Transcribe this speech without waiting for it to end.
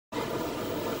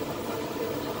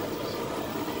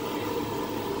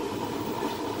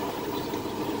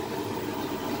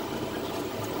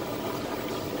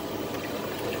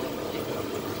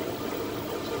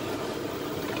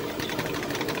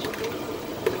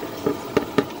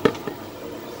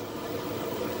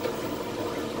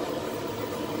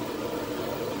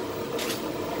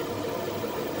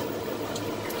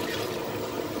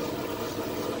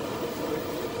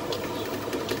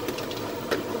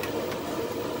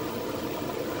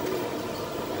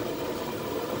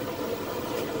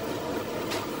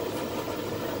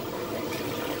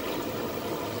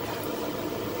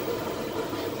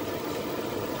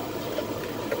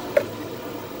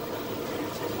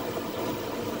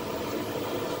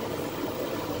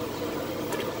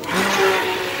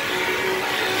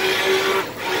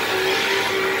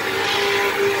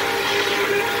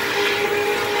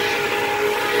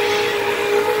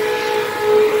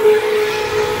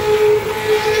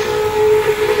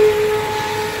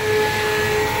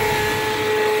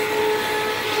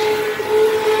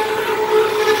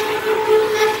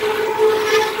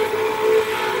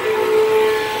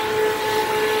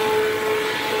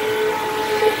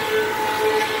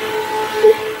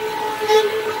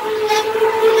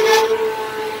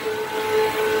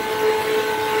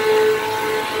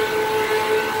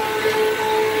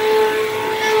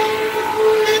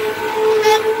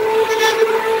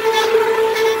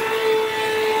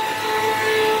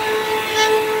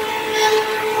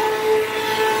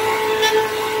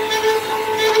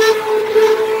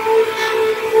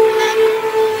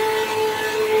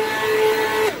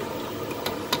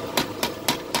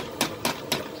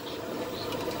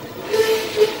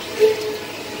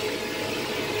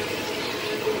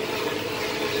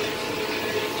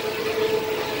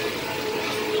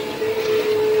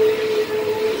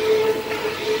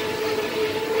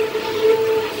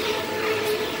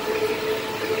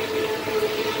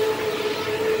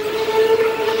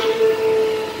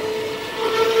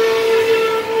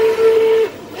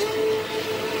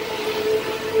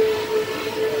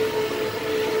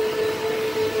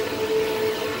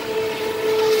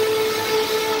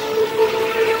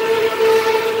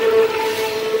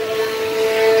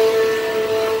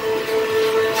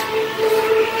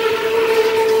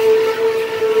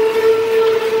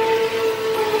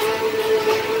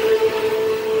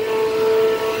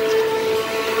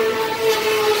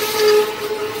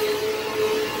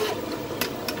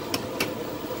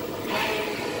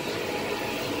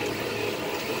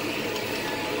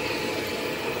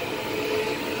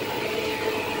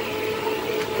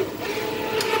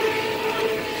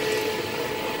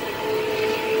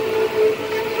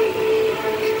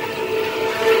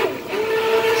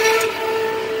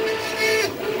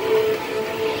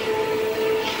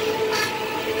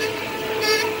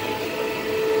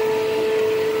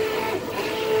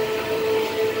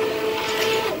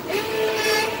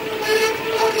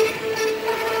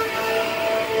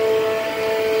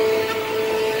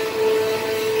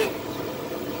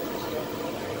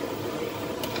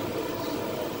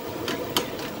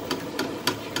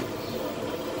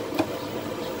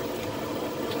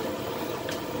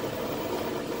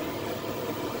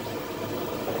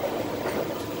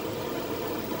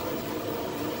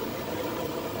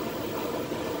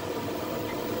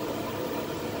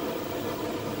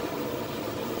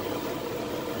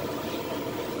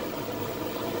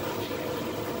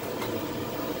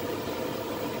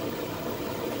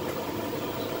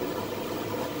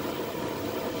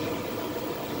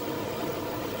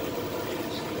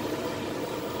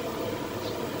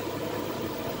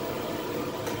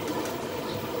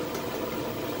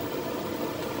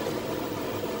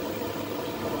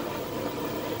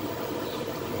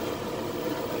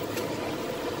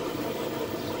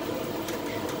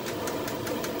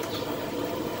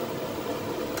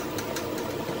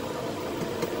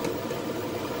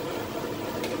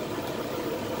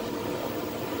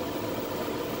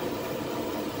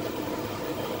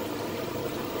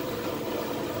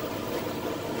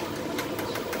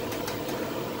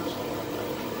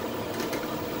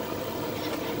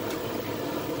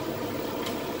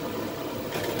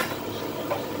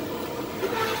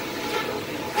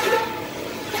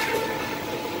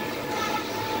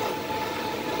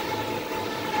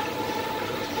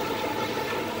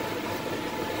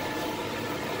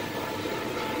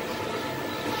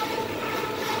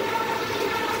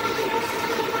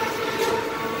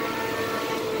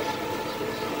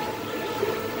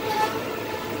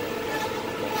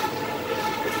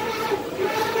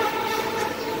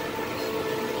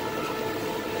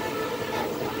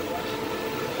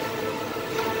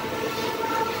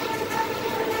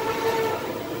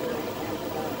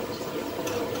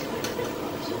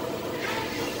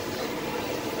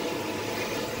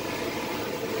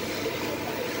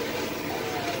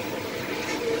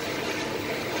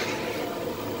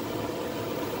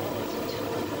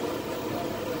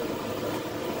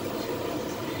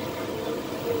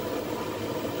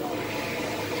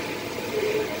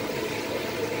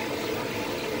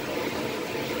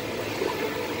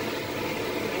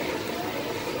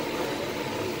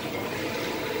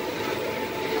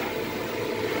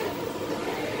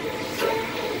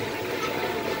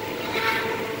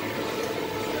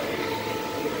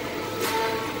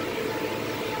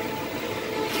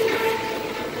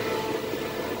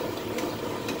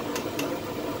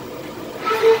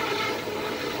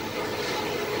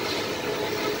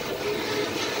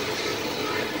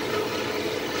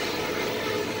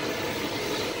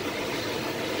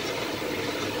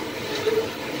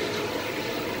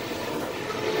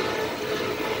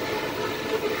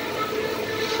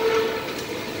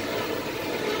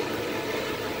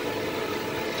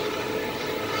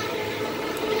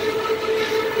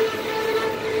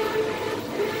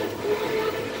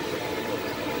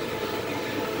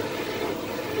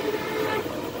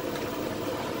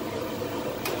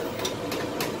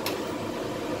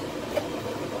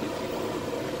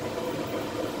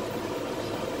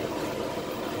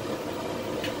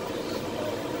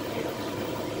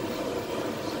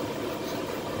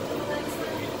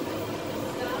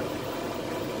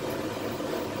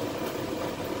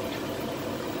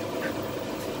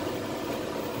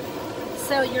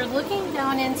So you're looking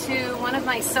down into one of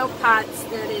my soap pots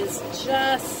that is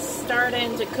just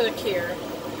starting to cook here.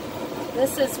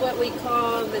 This is what we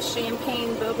call the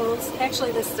champagne bubbles.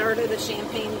 Actually, the start of the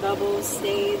champagne bubbles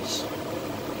stage.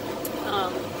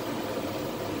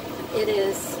 It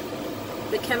is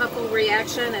the chemical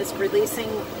reaction is releasing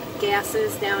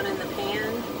gases down in the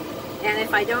pan. And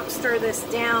if I don't stir this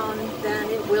down, then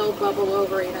it will bubble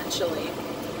over eventually.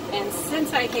 And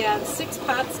since I have 6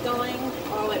 pots going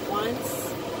all at once,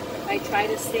 I try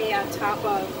to stay on top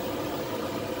of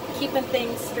keeping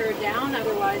things stirred down.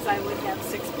 Otherwise, I would have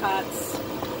 6 pots.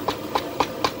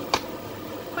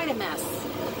 Quite a mess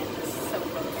in this soap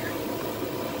here.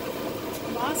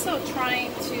 I'm also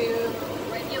trying to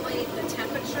regulate the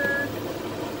temperature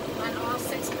on all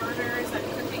 6 burners. I'm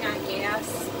cooking on gas.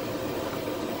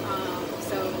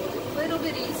 So a little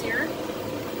bit easier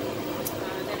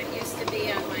than it used to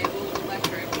be on my old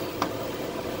electric.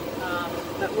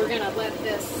 But we're going to let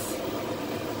this,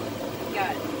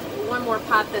 got one more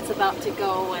pot that's about to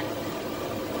go, and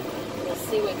we'll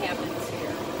see what happens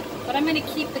here. But I'm going to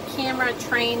keep the camera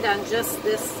trained on just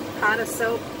this pot of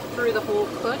soap through the whole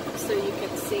cook so you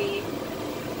can see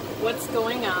what's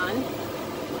going on.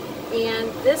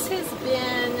 And this has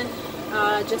been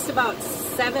just about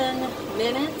 7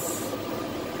 minutes.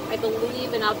 I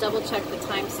believe, and I'll double check the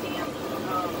timestamp.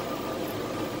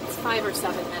 It's 5 or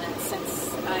 7 minutes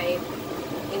since I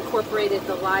incorporated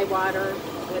the lye water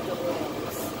with the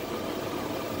oils.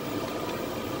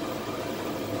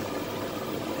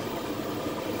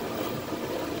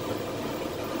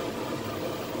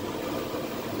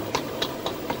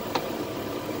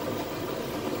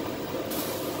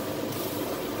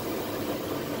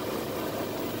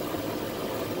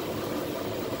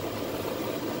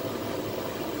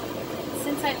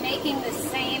 Since I'm making the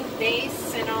same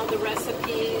base in all the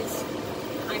recipes,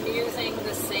 I'm using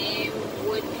the same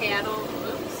wood paddle.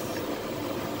 Oops.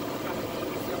 Probably made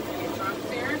me feel kind of drunk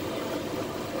there.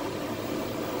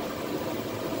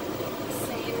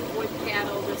 Same wood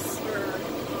paddle to stir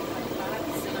all my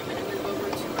pots, and I'm going to move over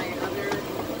to my other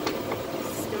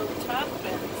stove top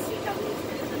and see how these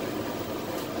guys are doing.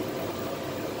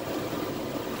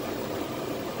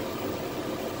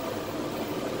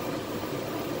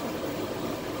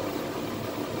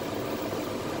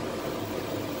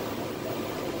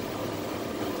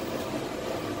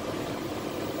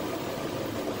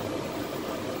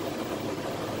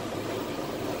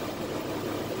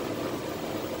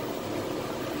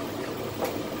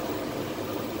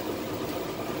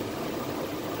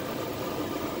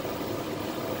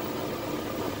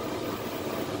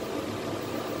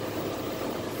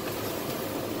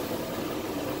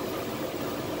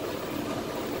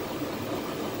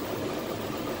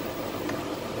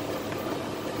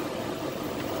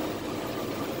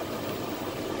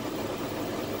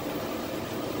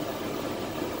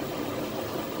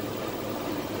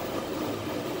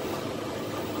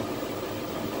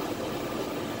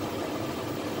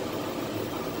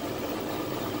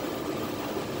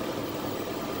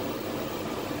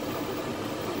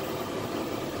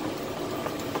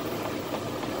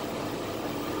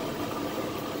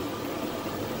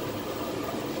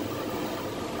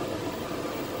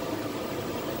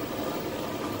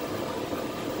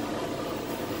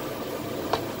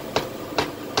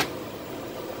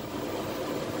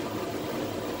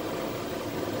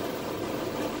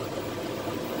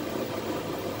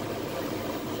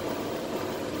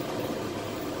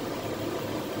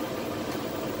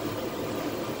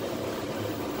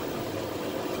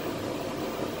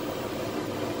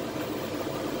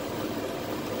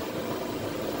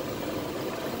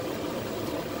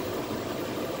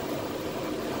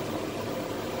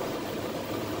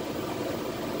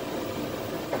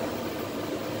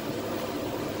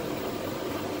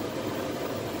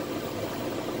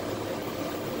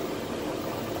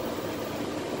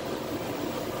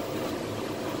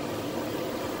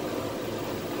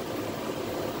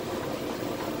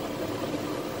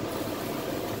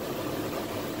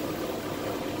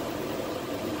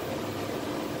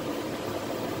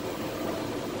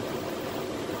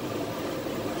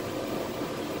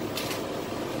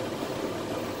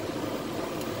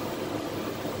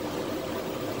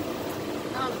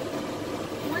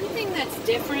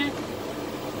 Different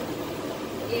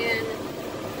in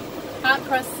hot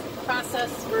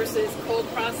process versus cold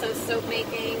process soap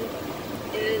making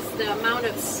is the amount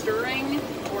of stirring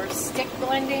or stick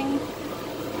blending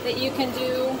that you can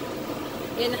do.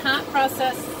 In hot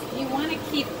process, you want to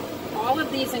keep all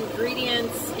of these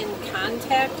ingredients in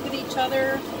contact with each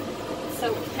other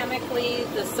so chemically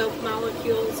the soap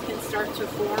molecules can start to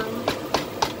form.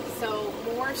 So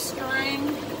more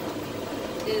stirring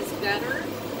is better.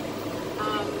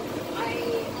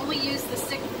 I only use the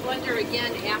stick blender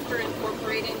again after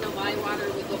incorporating the lye water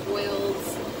with the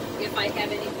oils. If I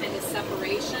have any kind of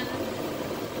separation,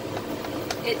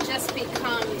 it just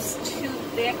becomes too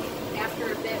thick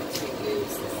after a bit to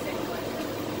use the stick blender.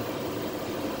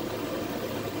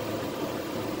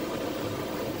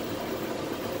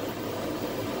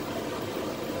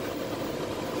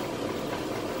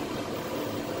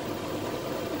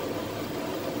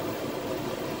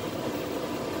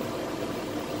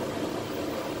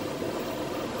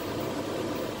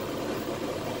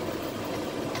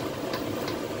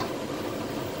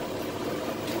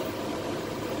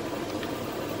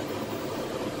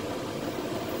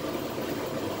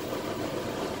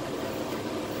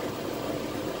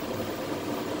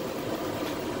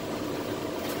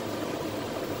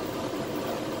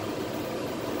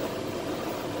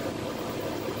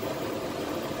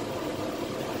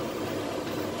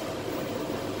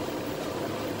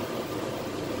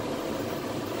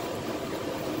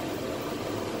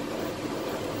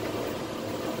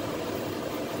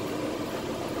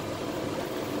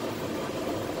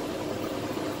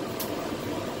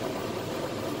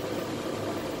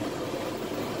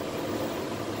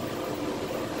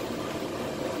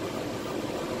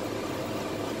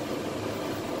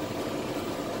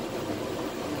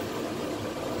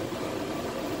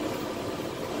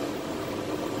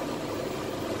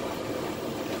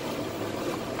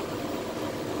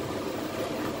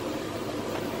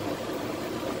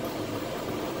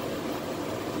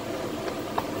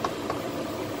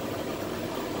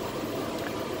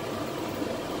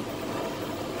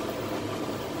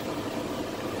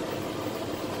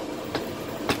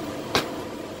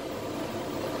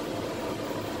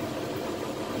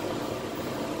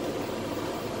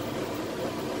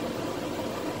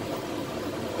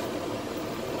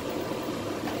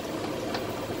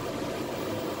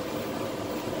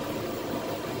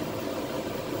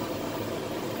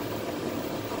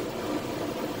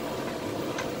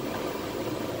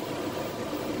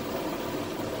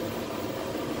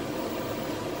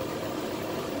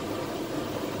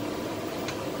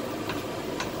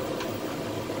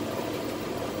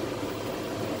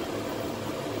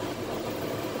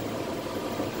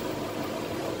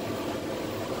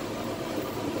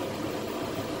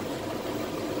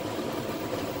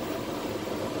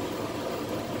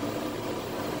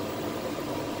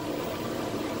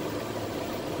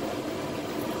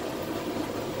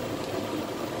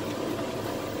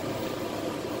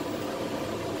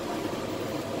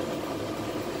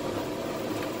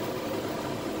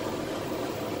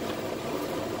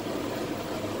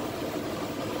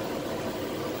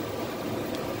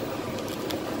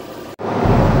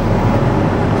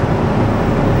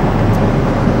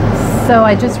 So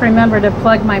I just remembered to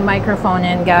plug my microphone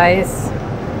in, guys.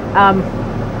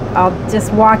 I'll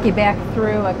just walk you back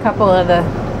through a couple of the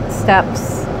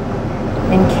steps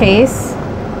in case.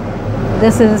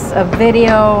 This is a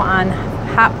video on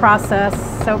hot process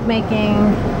soap making,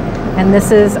 and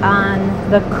this is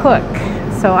on the cook.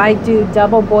 So I do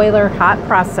double boiler hot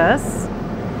process.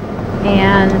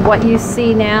 And what you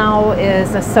see now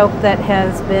is a soap that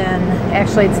has been,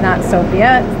 actually it's not soap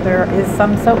yet. There is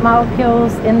some soap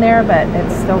molecules in there, but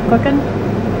it's still cooking.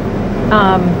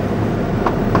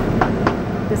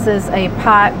 This is a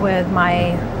pot with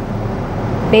my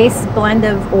base blend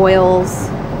of oils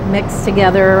mixed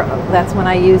together. That's when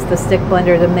I use the stick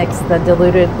blender to mix the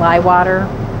diluted lye water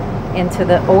into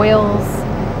the oils.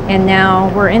 And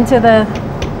now we're into the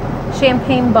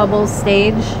champagne bubbles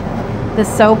stage. The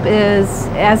soap is,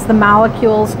 as the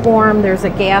molecules form, there's a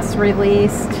gas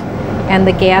released, and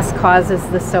the gas causes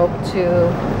the soap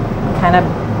to kind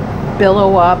of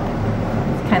billow up.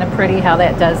 It's kind of pretty how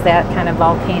that does that, kind of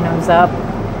volcanoes up.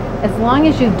 As long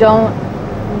as you don't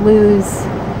lose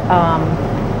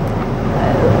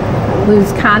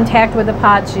contact with the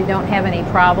pots, you don't have any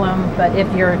problem. But if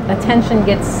your attention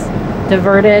gets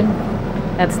diverted,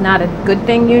 that's not a good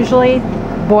thing usually.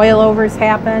 Boilovers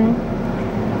happen.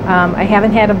 I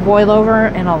haven't had a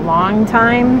boilover in a long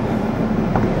time.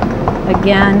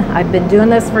 Again, I've been doing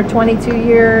this for 22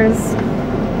 years.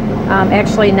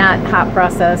 Actually not hot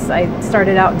process. I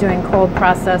started out doing cold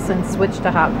process and switched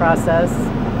to hot process.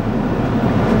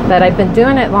 But I've been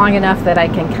doing it long enough that I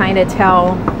can kind of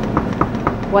tell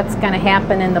what's going to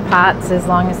happen in the pots as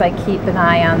long as I keep an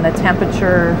eye on the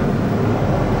temperature,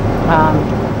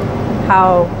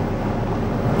 how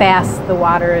fast the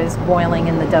water is boiling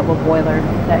in the double boiler,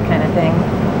 that kind of thing.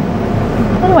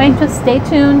 Anyway, just stay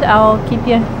tuned. I'll keep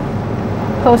you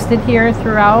posted here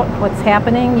throughout what's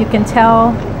happening. You can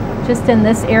tell just in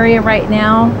this area right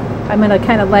now, I'm going to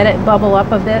kind of let it bubble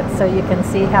up a bit so you can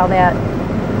see how that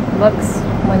looks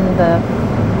when the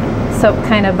soap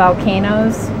kind of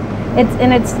volcanoes.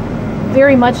 It's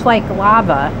very much like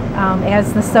lava.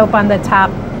 As the soap on the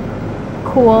top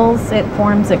cools, it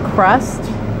forms a crust,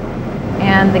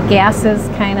 and the gases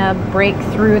kind of break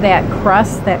through that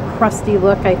crust, that crusty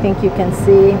look I think you can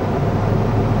see.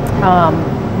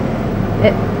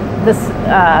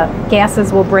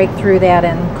 Gases will break through that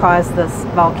and cause this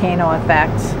volcano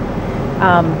effect.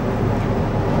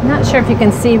 I'm not sure if you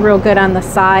can see real good on the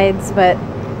sides, but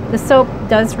the soap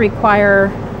does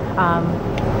require,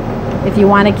 if you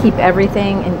want to keep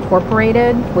everything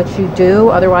incorporated, which you do,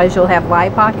 otherwise you'll have lye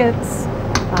pockets.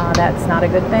 That's not a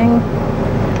good thing.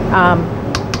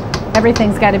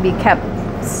 Everything's got to be kept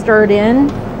stirred in,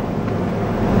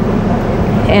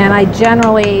 and I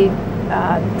generally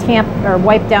tamp or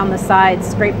wipe down the sides,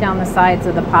 scrape down the sides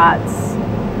of the pots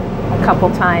a couple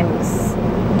times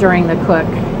during the cook,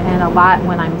 and a lot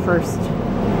when I'm first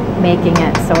making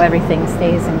it, so everything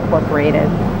stays incorporated.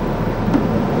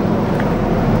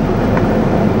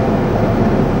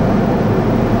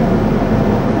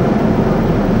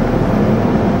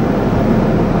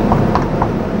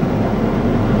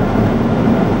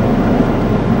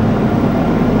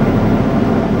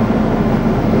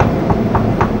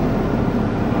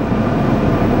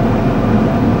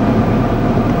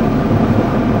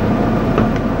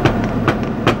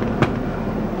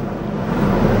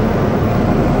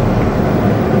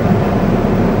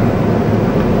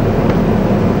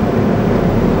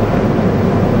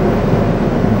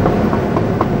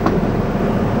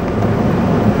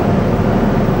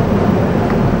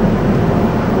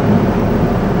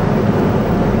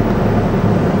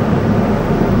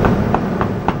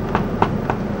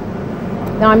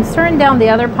 Now I'm stirring down the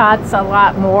other pots a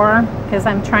lot more because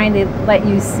I'm trying to let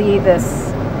you see this,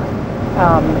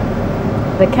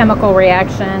 the chemical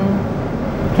reaction.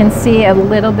 You can see a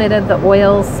little bit of the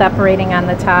oils separating on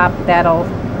the top. That'll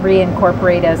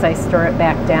reincorporate as I stir it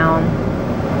back down.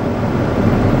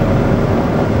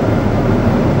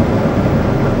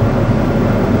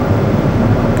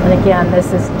 And again,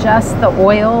 this is just the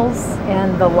oils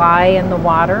and the lye and the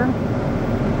water.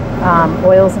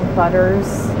 Oils and butters,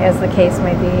 as the case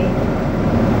may be.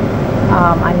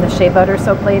 I'm the shea butter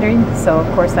soap lady, so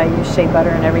of course I use shea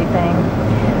butter and everything.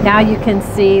 Now you can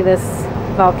see this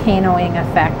volcanoing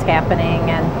effect happening,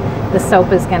 and the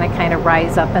soap is going to kind of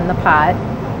rise up in the pot.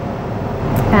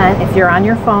 And if you're on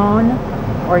your phone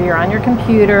or you're on your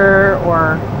computer,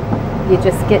 or you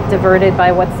just get diverted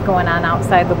by what's going on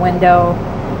outside the window,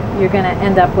 you're going to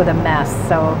end up with a mess.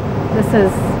 So this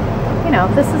is, you know,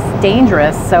 this is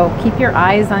dangerous. So keep your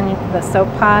eyes on the soap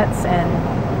pots,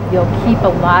 and you'll keep a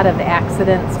lot of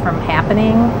accidents from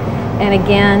happening. And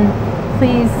again,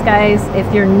 please guys,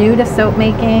 if you're new to soap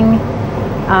making,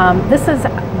 this is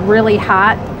really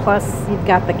hot, plus you've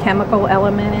got the chemical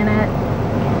element in it.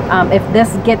 If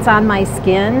this gets on my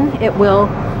skin, it will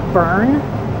burn.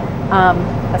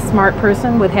 A smart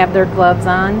person would have their gloves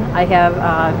on. I have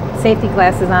safety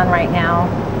glasses on right now,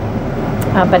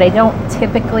 but I don't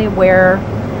typically wear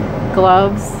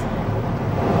gloves.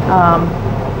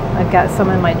 I've got some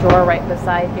in my drawer right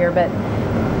beside here, but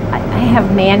I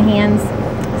have man hands.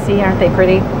 See, aren't they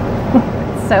pretty?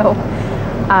 So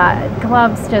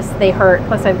gloves just, they hurt.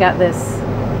 Plus I've got this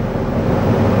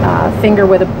finger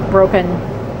with a broken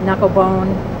knuckle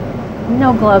bone.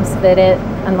 No gloves fit it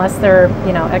unless they're,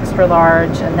 you know, extra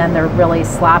large, and then they're really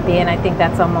sloppy, and I think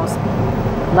that's almost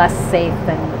less safe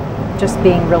than just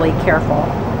being really careful.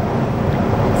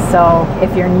 So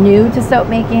if you're new to soap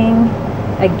making,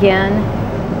 again,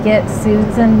 get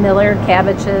Susan Miller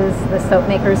Cavitch's The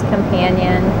Soapmaker's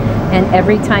Companion, and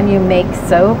every time you make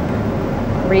soap,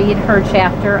 read her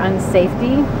chapter on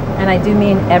safety. And I do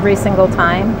mean every single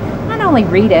time. Not only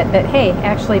read it, but hey,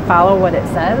 actually follow what it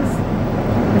says.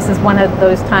 This is one of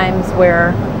those times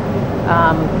where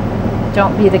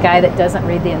don't be the guy that doesn't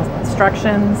read the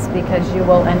instructions, because you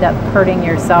will end up hurting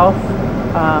yourself,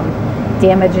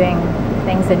 damaging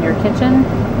things in your kitchen.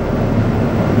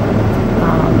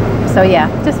 So yeah,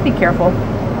 just be careful.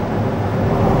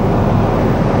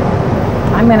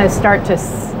 I'm going to start to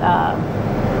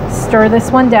stir this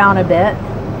one down a bit.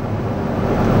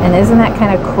 And isn't that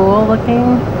kind of cool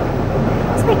looking?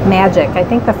 It's like magic. I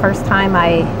think the first time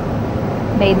I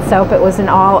made soap, it was an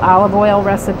all olive oil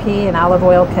recipe, an olive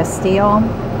oil Castile.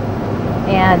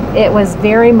 And it was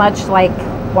very much like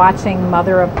watching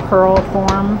mother of pearl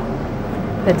form,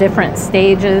 the different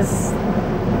stages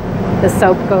the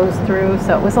soap goes through.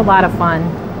 So it was a lot of fun.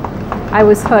 I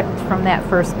was hooked from that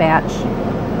first batch.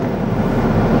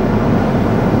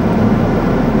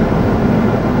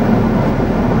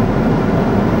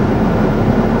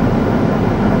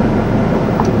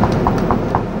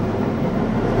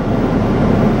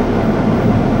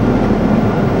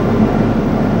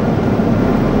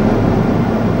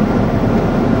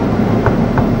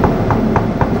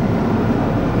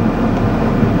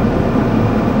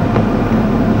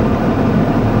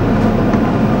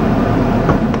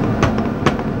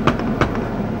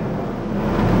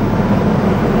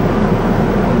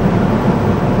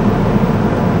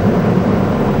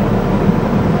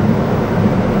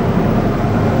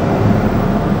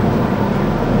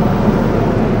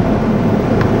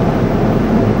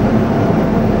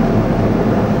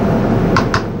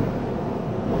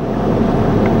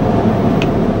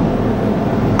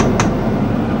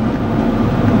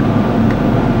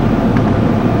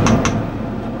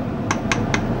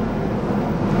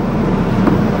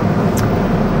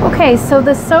 Okay, so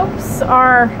the soaps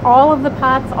are, all of the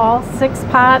pots, all 6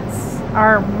 pots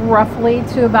are roughly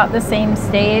to about the same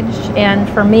stage. And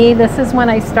for me, this is when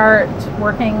I start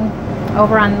working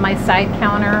over on my side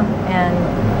counter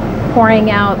and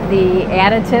pouring out the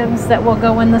additives that will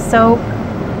go in the soap.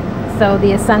 So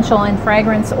the essential and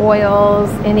fragrance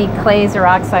oils, any clays or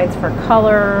oxides for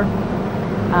color,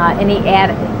 any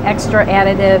extra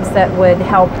additives that would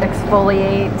help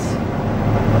exfoliate.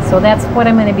 So that's what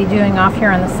I'm going to be doing off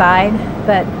here on the side.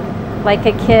 But like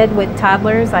a kid with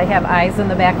toddlers, I have eyes in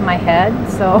the back of my head,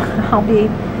 so I'll be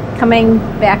coming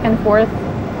back and forth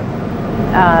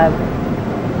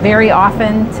very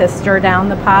often to stir down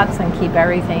the pots and keep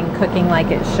everything cooking like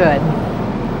it should.